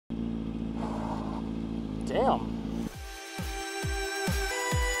Damn.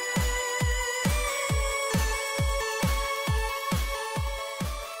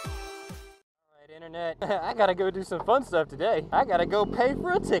 Internet. I gotta go do some fun stuff today. I gotta go pay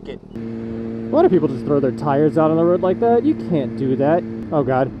for a ticket. Why do people just throw their tires out on the road like that? You can't do that. Oh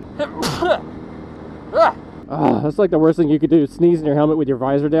god. That's like the worst thing you could do, sneeze in your helmet with your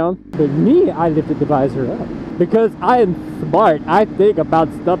visor down. But me, I lifted the visor up. Because I am smart. I think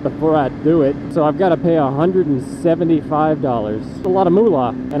about stuff before I do it. So I've got to pay $175. It's a lot of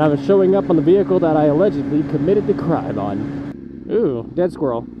moolah. And I'm showing up on the vehicle that I allegedly committed the crime on. Ooh, dead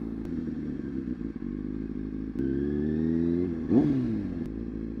squirrel.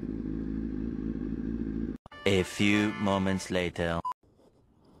 A few moments later.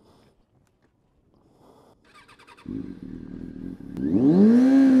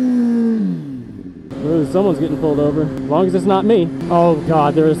 Ooh, someone's getting pulled over. As long as it's not me. Oh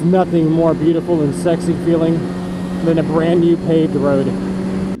god, there is nothing more beautiful and sexy feeling than a brand new paved road.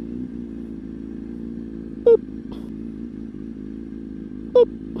 Boop.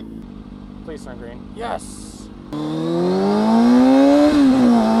 Boop. Please turn green. Yes!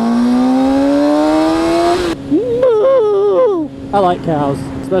 I like cows,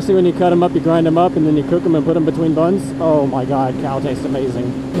 especially when you cut them up, you grind them up, and then you cook them and put them between buns. Oh my god, cow tastes amazing.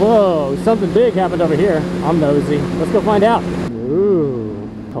 Whoa, something big happened over here. I'm nosy. Let's go find out. Ooh,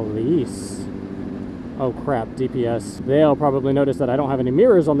 police. Oh crap, DPS. They'll probably notice that I don't have any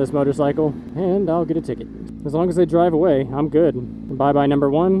mirrors on this motorcycle, and I'll get a ticket. As long as they drive away, I'm good. Bye-bye, number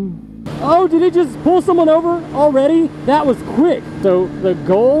one. Oh, did he just pull someone over already? That was quick. So the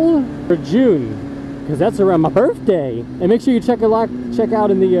goal for June, because that's around my birthday. And make sure you check out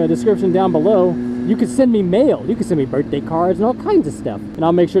in the description down below. You can send me mail. You can send me birthday cards and all kinds of stuff. And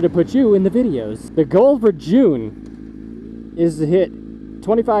I'll make sure to put you in the videos. The goal for June is to hit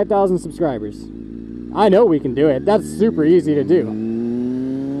 25,000 subscribers. I know we can do it. That's super easy to do.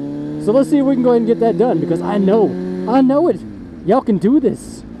 So let's see if we can go ahead and get that done, because I know it. Y'all can do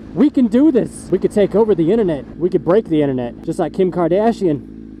this. We can do this. We could take over the internet. We could break the internet, just like Kim Kardashian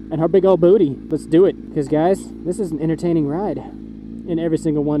and her big old booty. Let's do it, because guys, this is an entertaining ride, and every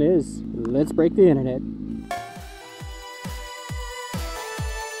single one is. Let's break the internet.